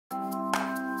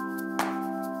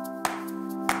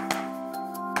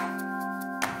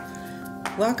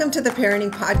Welcome to the Parenting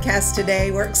Podcast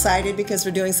today. We're excited because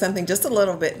we're doing something just a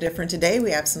little bit different today. We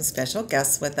have some special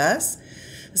guests with us.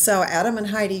 So Adam and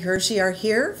Heidi Hershey are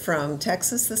here from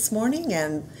Texas this morning,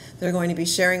 and they're going to be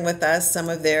sharing with us some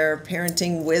of their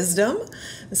parenting wisdom.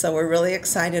 So we're really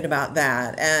excited about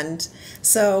that. And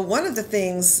so one of the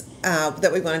things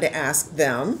that we wanted to ask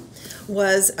them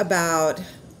was about,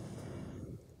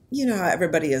 how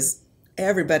everybody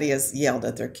has yelled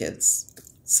at their kids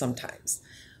sometimes.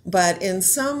 But in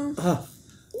some, I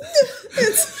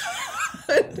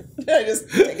just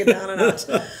take it down a notch.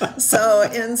 So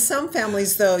in some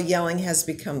families, though, yelling has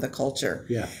become the culture.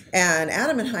 Yeah. And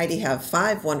Adam and Heidi have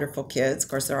 5 wonderful kids.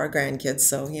 Of course, they're our grandkids,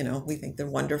 so, we think they're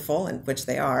wonderful, and which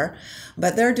they are.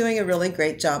 But they're doing a really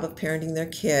great job of parenting their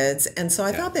kids. And so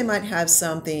I thought they might have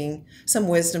some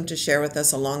wisdom to share with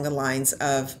us along the lines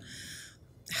of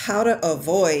how to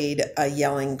avoid a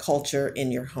yelling culture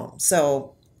in your home.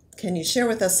 So can you share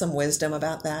with us some wisdom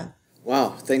about that?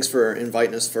 Wow, thanks for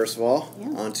inviting us, first of all,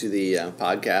 onto the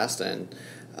podcast. And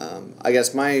I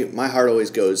guess my heart always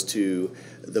goes to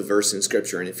the verse in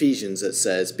Scripture in Ephesians that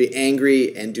says, "Be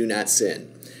angry and do not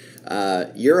sin."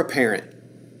 You're a parent.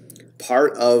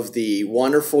 Part of the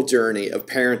wonderful journey of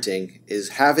parenting is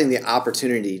having the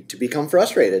opportunity to become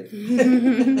frustrated.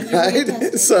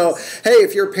 Right? So, hey,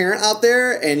 if you're a parent out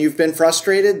there and you've been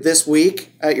frustrated this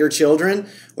week at your children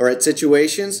or at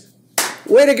situations,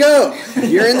 way to go.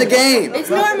 You're in the game. It's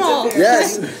normal.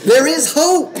 Yes. There is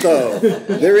hope, though.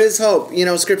 There is hope.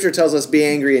 Scripture tells us be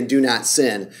angry and do not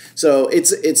sin. So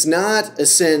it's not a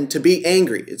sin to be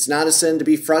angry. It's not a sin to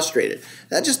be frustrated.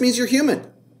 That just means you're human.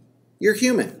 You're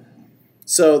human.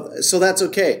 So that's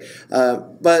okay.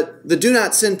 But the do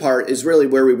not sin part is really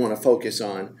where we want to focus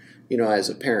on, as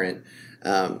a parent.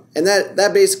 And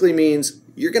that basically means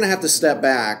you're going to have to step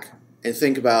back and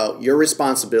think about your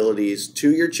responsibilities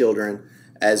to your children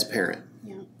as a parent.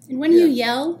 Yeah. And when you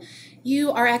yell,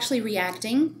 you are actually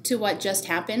reacting to what just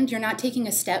happened. You're not taking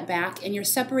a step back, and you're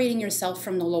separating yourself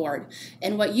from the Lord.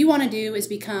 And what you want to do is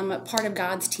become part of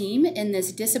God's team in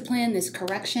this discipline, this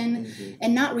correction,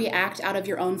 and not react out of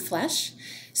your own flesh.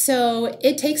 So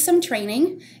it takes some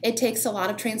training. It takes a lot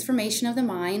of transformation of the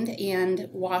mind and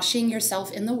washing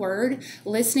yourself in the Word,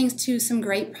 listening to some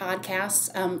great podcasts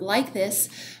like this.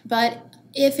 But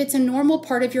if it's a normal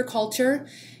part of your culture,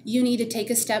 you need to take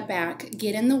a step back,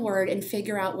 get in the Word, and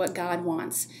figure out what God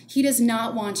wants. He does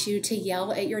not want you to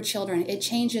yell at your children. It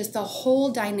changes the whole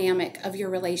dynamic of your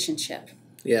relationship.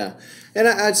 Yeah. And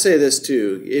I'd say this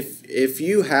too. If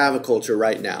you have a culture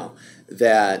right now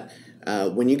that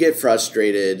when you get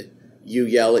frustrated, you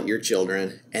yell at your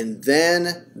children, and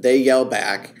then they yell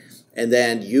back, and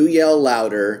then you yell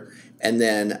louder, and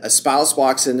then a spouse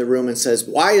walks in the room and says,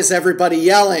 "Why is everybody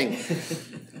yelling?"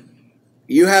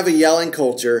 You have a yelling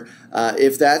culture.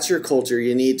 If that's your culture,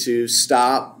 you need to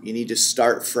stop. You need to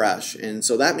start fresh. And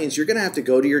so that means you're going to have to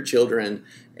go to your children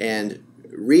and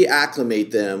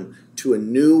reacclimate them to a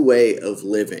new way of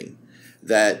living.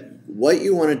 That what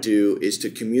you want to do is to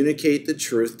communicate the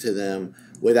truth to them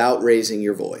without raising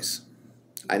your voice.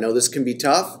 I know this can be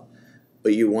tough,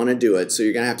 but you want to do it. So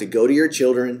you're going to have to go to your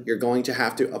children. You're going to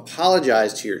have to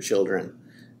apologize to your children,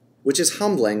 which is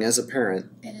humbling as a parent.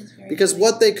 It is very because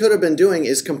humbling. what they could have been doing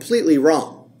is completely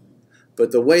wrong.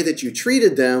 But the way that you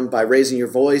treated them by raising your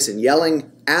voice and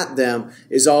yelling at them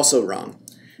is also wrong.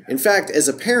 In fact, as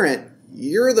a parent,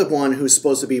 you're the one who's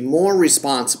supposed to be more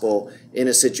responsible in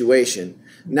a situation,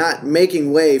 not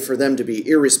making way for them to be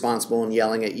irresponsible and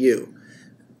yelling at you.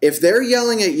 If they're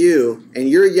yelling at you and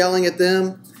you're yelling at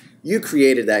them, you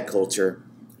created that culture.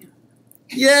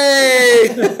 Yay!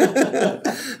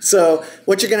 So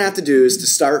what you're going to have to do is to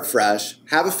start fresh,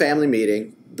 have a family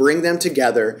meeting, bring them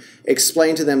together,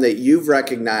 explain to them that you've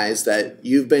recognized that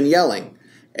you've been yelling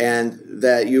and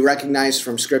that you recognize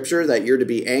from Scripture that you're to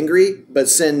be angry, but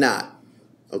sin not.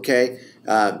 Okay?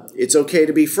 It's okay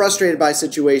to be frustrated by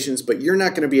situations, but you're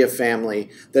not going to be a family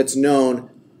that's known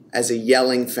as a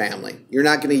yelling family. You're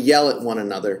not going to yell at one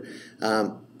another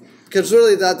because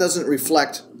really that doesn't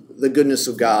reflect the goodness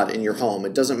of God in your home.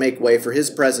 It doesn't make way for His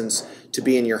presence to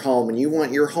be in your home. And you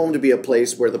want your home to be a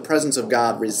place where the presence of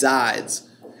God resides,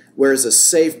 where it's a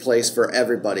safe place for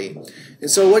everybody. And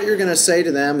so what you're going to say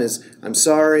to them is, "I'm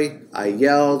sorry, I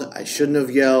yelled, I shouldn't have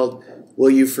yelled.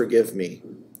 Will you forgive me?"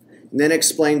 And then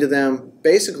explain to them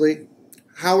basically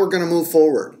how we're going to move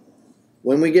forward.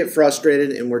 When we get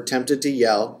frustrated and we're tempted to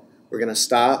yell, we're going to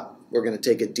stop, we're going to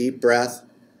take a deep breath,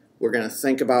 we're going to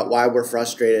think about why we're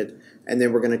frustrated, and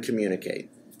then we're going to communicate.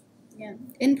 Yeah.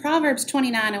 In Proverbs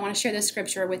 29, I want to share this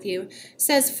scripture with you. It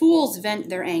says, "Fools vent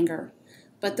their anger,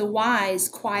 but the wise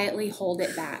quietly hold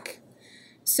it back."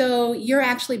 So you're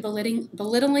actually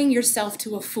belittling yourself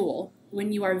to a fool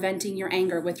when you are venting your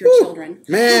anger with your children.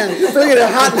 Man, you're bringing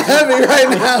it hot and heavy right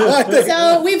now.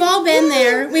 So we've all been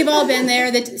there. We've all been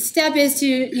there. The step is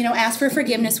to, ask for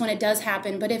forgiveness when it does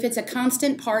happen. But if it's a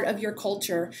constant part of your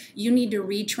culture, you need to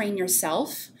retrain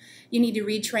yourself. You need to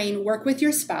retrain, work with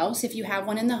your spouse if you have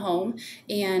one in the home,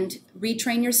 and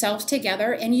retrain yourselves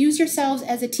together and use yourselves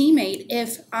as a teammate.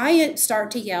 If I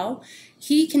start to yell,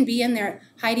 he can be in there,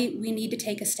 Heidi, we need to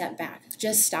take a step back.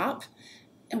 Just stop,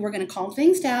 and we're going to calm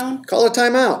things down. Call a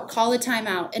timeout. Call a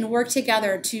timeout and work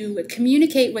together to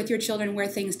communicate with your children where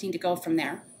things need to go from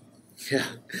there.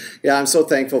 Yeah, I'm so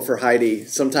thankful for Heidi.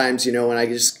 Sometimes, when I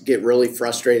just get really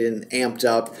frustrated and amped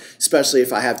up, especially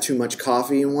if I have too much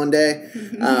coffee in one day,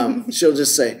 she'll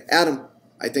just say, Adam,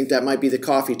 I think that might be the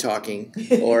coffee talking.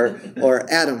 Or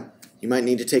Adam, you might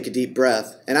need to take a deep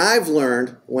breath. And I've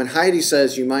learned when Heidi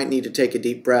says you might need to take a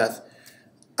deep breath,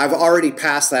 I've already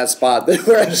passed that spot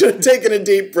where I should have taken a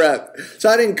deep breath. So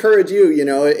I'd encourage you,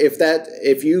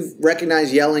 if you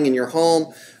recognize yelling in your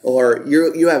home or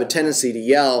you have a tendency to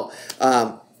yell,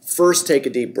 first take a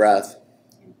deep breath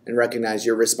and recognize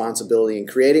your responsibility in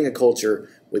creating a culture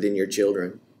within your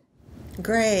children.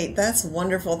 Great. That's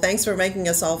wonderful. Thanks for making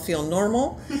us all feel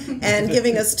normal and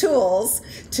giving us tools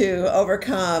to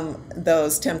overcome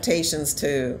those temptations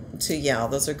to yell.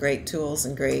 Those are great tools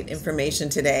and great information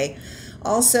today.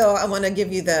 Also, I want to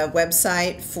give you the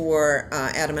website for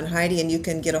Adam and Heidi, and you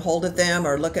can get a hold of them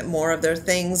or look at more of their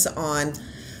things on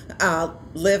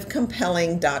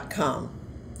livecompelling.com.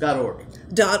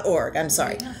 .org, I'm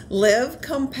sorry. Yeah.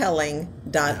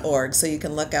 livecompelling.org. So you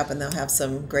can look up and they'll have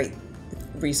some great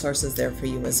resources there for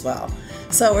you as well.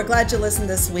 So we're glad you listened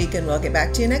this week, and we'll get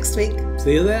back to you next week.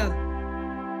 See you then.